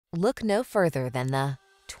Look no further than the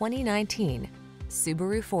 2019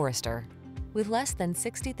 Subaru Forester. With less than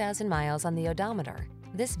 60,000 miles on the odometer,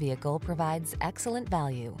 this vehicle provides excellent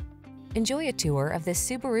value. Enjoy a tour of this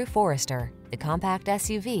Subaru Forester, the compact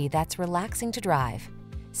SUV that's relaxing to drive.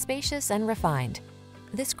 Spacious and refined,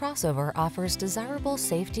 this crossover offers desirable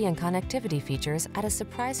safety and connectivity features at a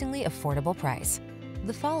surprisingly affordable price.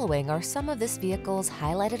 The following are some of this vehicle's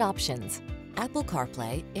highlighted options: Apple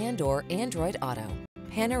CarPlay and/or Android Auto,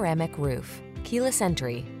 panoramic roof, keyless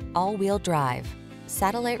entry, all-wheel drive,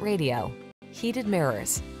 satellite radio, heated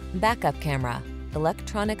mirrors, backup camera,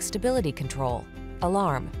 electronic stability control,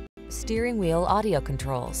 alarm, steering wheel audio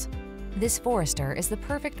controls. This Forester is the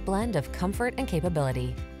perfect blend of comfort and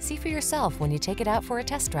capability. See for yourself when you take it out for a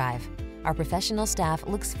test drive. Our professional staff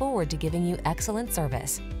looks forward to giving you excellent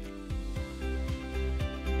service.